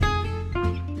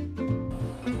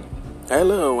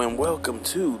Hello and welcome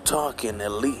to Talking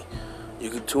ELiTe. You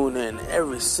can tune in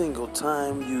every single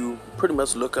time you pretty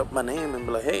much look up my name and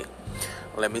be like, hey,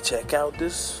 let me check out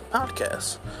this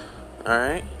podcast.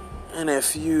 Alright? And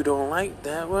if you don't like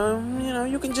that, well,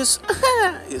 you can just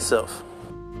yourself.